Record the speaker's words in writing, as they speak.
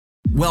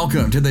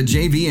Welcome to the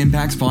JV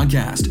Impacts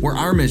Podcast, where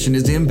our mission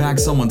is to impact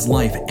someone's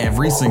life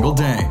every single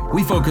day.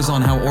 We focus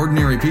on how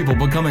ordinary people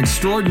become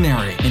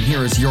extraordinary. And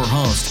here is your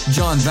host,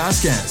 John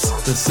Vasquez,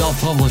 the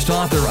self-published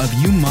author of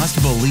You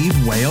Must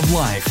Believe Way of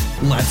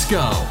Life. Let's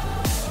go.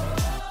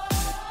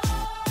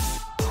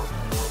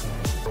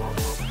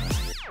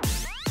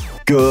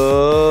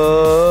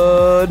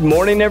 Good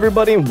morning,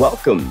 everybody, and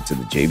welcome to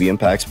the JV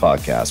Impacts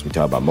Podcast. We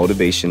talk about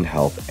motivation,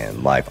 health,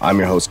 and life. I'm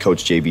your host,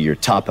 Coach JV, your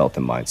top health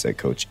and mindset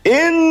coach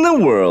in the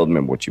world.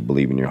 Remember, what you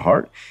believe in your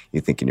heart,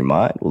 you think in your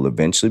mind, will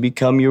eventually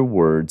become your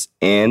words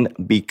and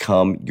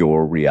become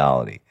your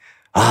reality.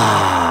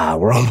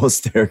 We're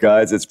almost there,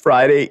 guys. It's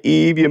Friday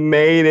Eve. You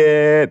made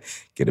it.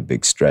 Get a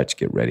big stretch.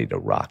 Get ready to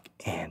rock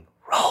and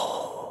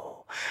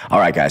roll. All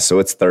right, guys, so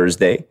it's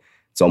Thursday.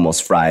 It's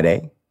almost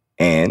Friday.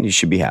 And you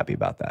should be happy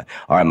about that.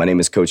 All right, my name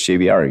is Coach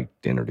JV. I already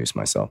introduced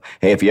myself.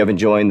 Hey, if you haven't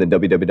joined the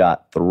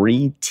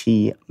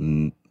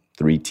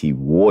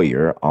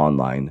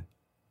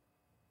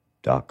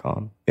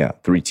www.3twarrioronline.com. Yeah,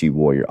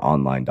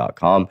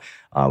 3twarrioronline.com.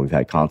 We've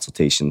had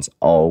consultations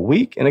all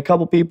week, and a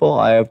couple people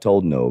I have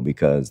told no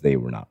because they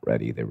were not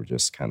ready. They were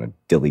just kind of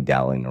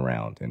dilly-dallying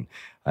around. And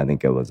I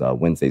think it was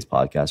Wednesday's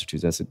podcast or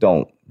Tuesday. I said,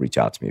 don't reach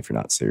out to me if you're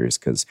not serious,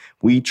 because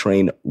we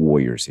train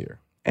warriors here.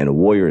 And a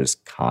warrior is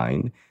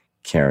kind,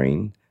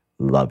 caring,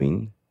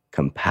 loving,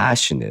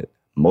 compassionate,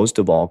 most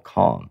of all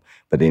calm,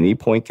 but at any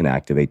point can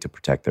activate to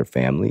protect their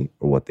family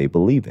or what they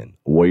believe in.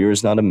 A warrior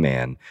is not a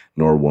man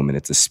nor a woman,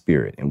 it's a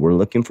spirit. And we're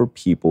looking for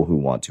people who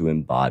want to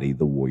embody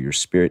the warrior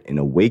spirit and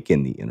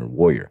awaken the inner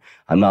warrior.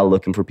 I'm not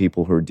looking for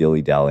people who are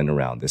dilly-dallying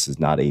around. This is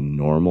not a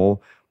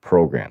normal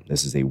program.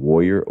 This is a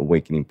warrior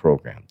awakening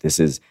program. This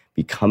is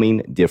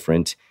becoming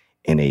different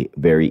in a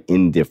very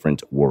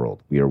indifferent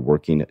world. We are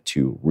working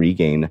to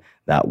regain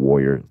that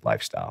warrior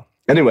lifestyle.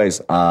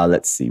 Anyways,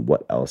 let's see.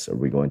 What else are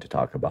we going to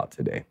talk about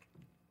today?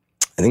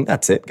 I think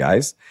that's it,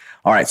 guys.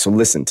 All right, so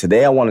listen.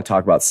 Today I want to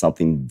talk about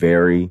something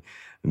very,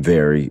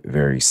 very,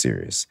 very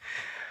serious.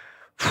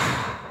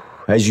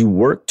 As you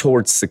work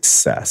towards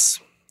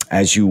success,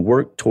 as you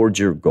work towards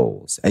your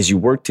goals, as you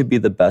work to be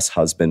the best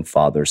husband,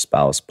 father,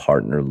 spouse,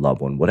 partner,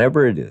 loved one,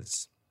 whatever it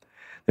is,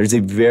 there's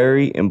a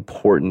very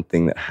important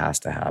thing that has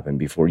to happen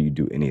before you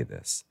do any of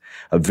this.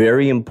 A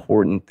very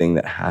important thing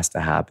that has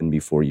to happen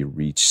before you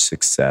reach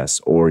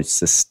success or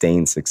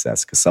sustain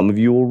success, because some of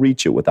you will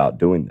reach it without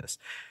doing this.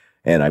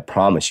 And I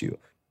promise you,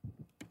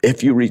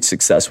 if you reach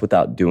success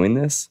without doing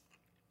this,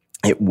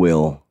 it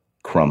will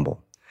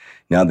crumble.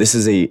 Now, this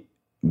is a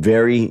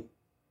very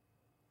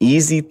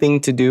easy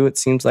thing to do, it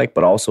seems like,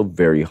 but also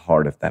very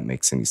hard, if that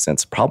makes any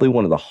sense. Probably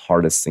one of the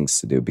hardest things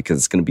to do, because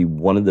it's going to be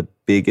one of the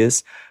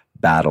biggest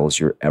battles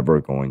you're ever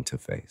going to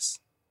face.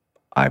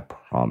 I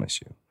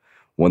promise you.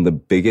 One of the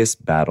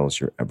biggest battles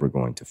you're ever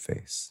going to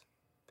face.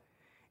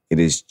 It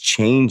is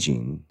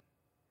changing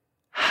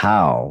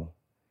how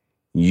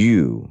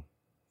you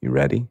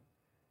ready?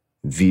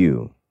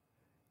 View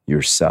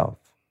yourself.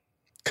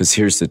 Because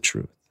here's the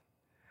truth.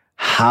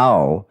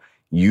 How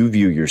you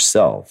view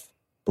yourself,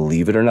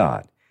 believe it or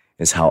not,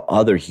 is how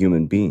other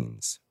human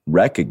beings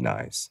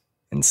recognize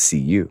and see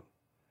you.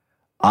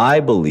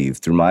 I believe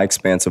through my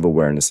expansive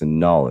awareness and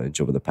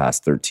knowledge over the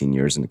past 13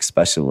 years, and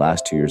especially the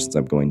last 2 years since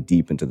I'm going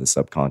deep into the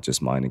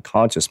subconscious mind and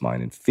conscious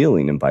mind and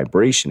feeling and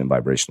vibration and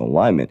vibrational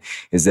alignment,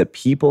 is that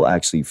people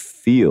actually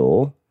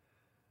feel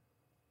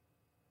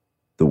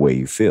the way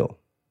you feel.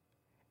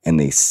 And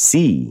they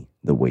see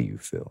the way you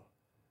feel.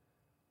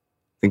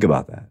 Think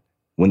about that.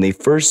 When they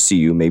first see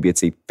you, maybe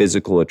it's a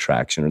physical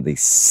attraction, or they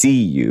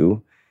see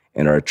you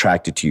and are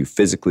attracted to you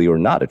physically or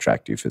not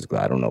attracted to you physically.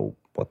 I don't know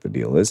what the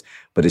deal is.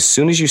 But as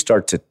soon as you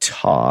start to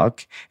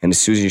talk and as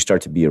soon as you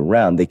start to be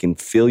around, they can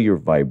feel your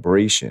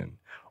vibration.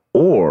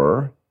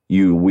 Or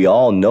we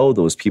all know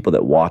those people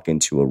that walk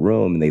into a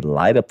room and they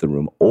light up the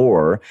room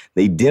or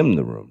they dim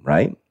the room,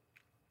 right?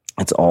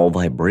 It's all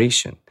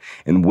vibration.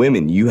 And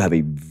women, you have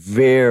a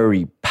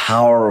very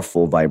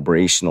powerful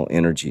vibrational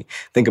energy.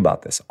 Think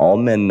about this. All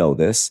men know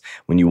this.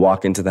 When you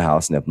walk into the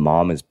house and if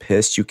mom is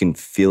pissed, you can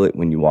feel it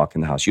when you walk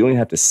in the house. You don't even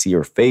have to see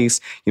her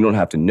face. You don't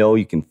have to know.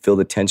 You can feel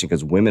the tension,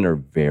 because women are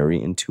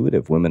very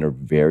intuitive. Women are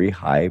very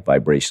high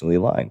vibrationally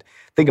aligned.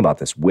 Think about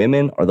this.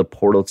 Women are the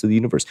portal to the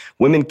universe.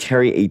 Women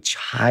carry a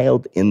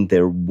child in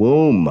their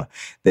womb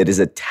that is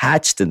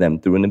attached to them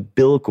through an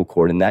umbilical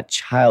cord, and that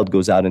child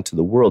goes out into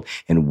the world.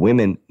 And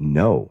women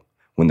know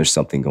when there's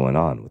something going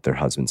on with their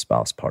husband,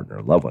 spouse, partner,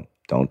 or loved one.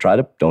 Don't try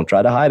to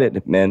hide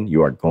it, men.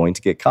 You are going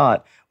to get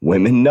caught.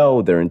 Women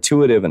know, they're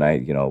intuitive, and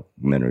men are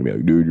gonna be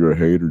like, dude, you're a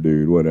hater,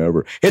 dude,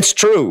 whatever. It's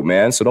true,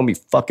 man. So don't be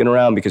fucking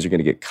around because you're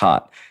gonna get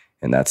caught,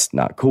 and that's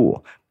not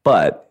cool.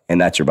 And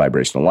that's your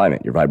vibrational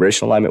alignment. Your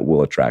vibrational alignment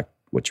will attract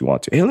what you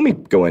want to. Hey, let me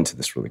go into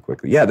this really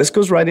quickly. Yeah, this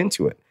goes right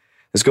into it.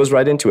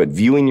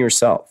 Viewing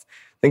yourself.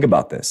 Think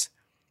about this.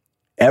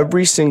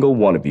 Every single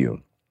one of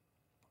you,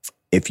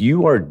 if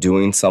you are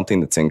doing something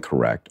that's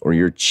incorrect, or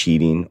you're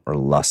cheating or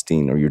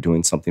lusting, or you're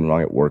doing something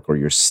wrong at work, or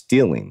you're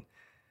stealing,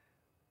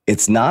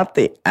 it's not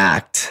the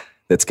act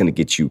that's going to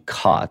get you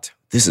caught.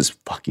 This is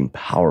fucking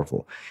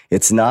powerful.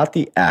 It's not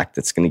the act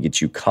that's going to get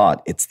you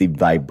caught. It's the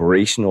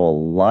vibrational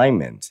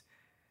alignment,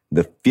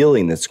 the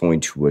feeling that's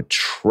going to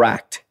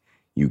attract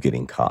you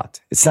getting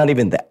caught. It's not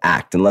even the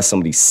act, unless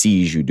somebody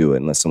sees you do it,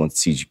 unless someone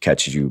sees you,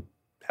 catches you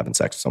having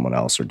sex with someone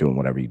else or doing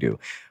whatever you do.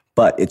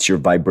 But it's your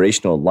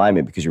vibrational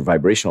alignment, because your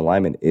vibrational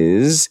alignment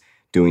is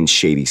doing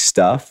shady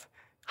stuff,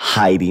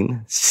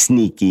 hiding,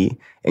 sneaky,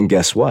 and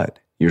guess what?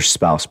 Your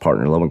spouse,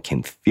 partner, loved one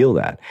can feel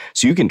that.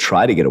 So you can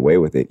try to get away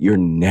with it. You're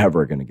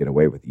never going to get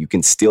away with it. You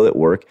can steal at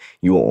work.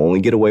 You will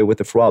only get away with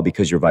it for a while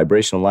because your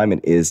vibrational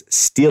alignment is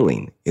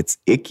stealing. It's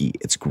icky.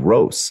 It's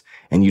gross.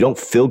 And you don't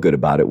feel good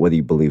about it, whether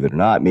you believe it or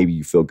not. Maybe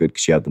you feel good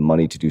because you have the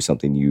money to do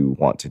something you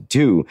want to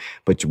do.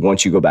 But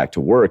once you go back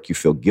to work, you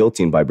feel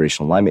guilty, and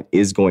vibrational alignment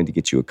is going to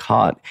get you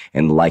caught,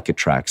 and like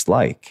attracts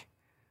like.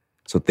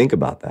 So think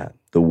about that.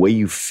 The way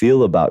you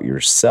feel about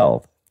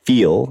yourself,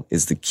 feel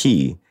is the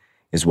key,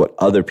 is what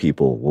other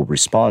people will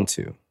respond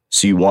to.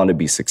 So you want to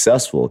be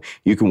successful.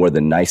 You can wear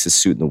the nicest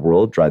suit in the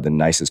world, drive the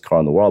nicest car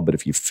in the world, but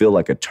if you feel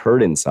like a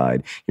turd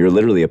inside, you're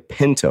literally a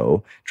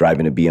Pinto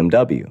driving a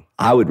BMW.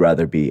 I would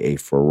rather be a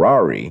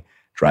Ferrari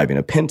driving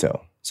a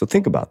Pinto. So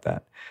think about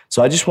that.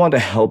 So I just wanted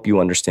to help you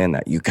understand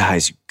that. You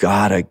guys, you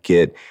gotta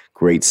get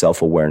great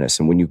self-awareness.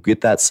 And when you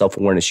get that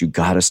self-awareness, you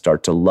got to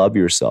start to love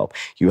yourself.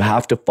 You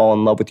have to fall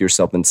in love with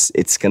yourself. And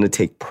it's going to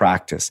take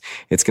practice.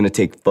 It's going to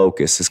take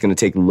focus. It's going to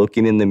take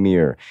looking in the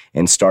mirror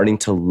and starting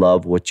to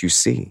love what you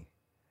see.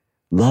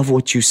 Love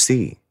what you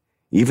see.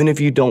 Even if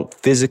you don't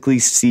physically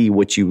see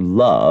what you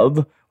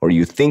love or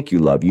you think you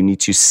love, you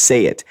need to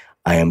say it.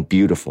 I am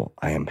beautiful.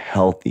 I am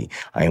healthy.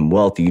 I am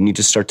wealthy. You need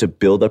to start to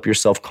build up your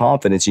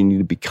self-confidence. You need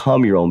to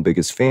become your own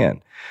biggest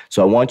fan.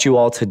 So I want you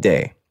all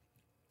today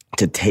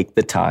to take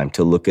the time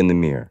to look in the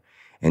mirror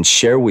and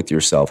share with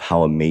yourself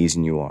how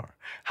amazing you are,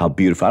 how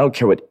beautiful. I don't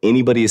care what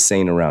anybody is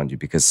saying around you,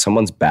 because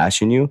someone's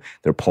bashing you,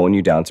 they're pulling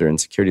you down to their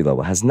insecurity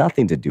level. It has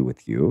nothing to do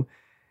with you.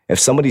 If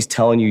somebody's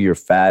telling you you're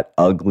fat,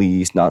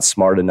 ugly, not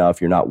smart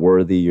enough, you're not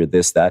worthy, you're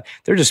this, that,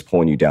 they're just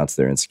pulling you down to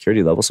their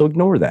insecurity level. So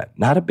ignore that.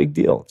 Not a big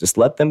deal. Just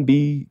let them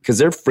be, because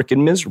they're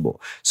freaking miserable.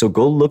 So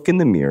go look in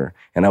the mirror,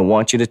 and I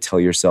want you to tell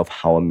yourself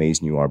how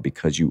amazing you are,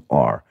 because you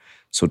are.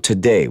 So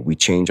today, we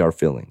change our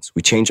feelings.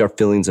 We change our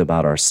feelings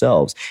about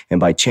ourselves. And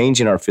by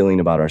changing our feeling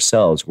about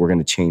ourselves, we're going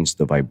to change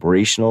the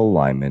vibrational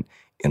alignment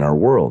in our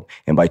world.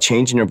 And by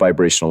changing your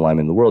vibrational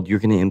alignment in the world, you're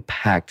going to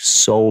impact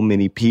so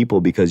many people,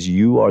 because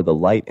you are the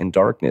light and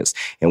darkness.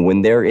 And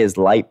when there is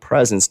light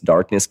presence,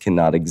 darkness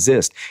cannot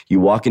exist. You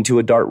walk into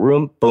a dark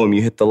room, boom,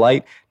 you hit the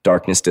light,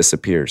 darkness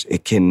disappears.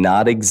 It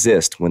cannot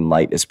exist when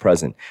light is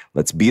present.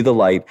 Let's be the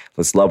light.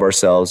 Let's love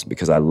ourselves,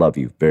 because I love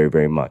you very,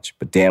 very much.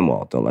 But damn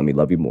well, don't let me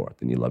love you more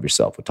than you love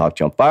yourself. We'll talk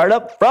to you on Fired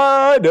Up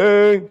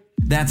Friday.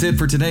 That's it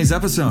for today's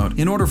episode.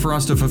 In order for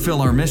us to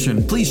fulfill our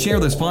mission, please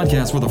share this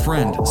podcast with a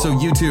friend so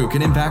you too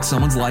can impact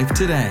someone's life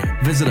today.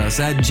 Visit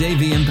us at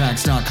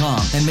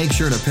jvimpacts.com and make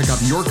sure to pick up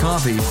your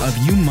copy of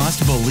You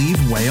Must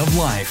Believe Way of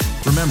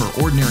Life. Remember,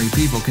 ordinary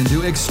people can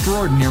do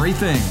extraordinary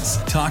things.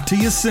 Talk to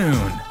you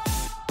soon.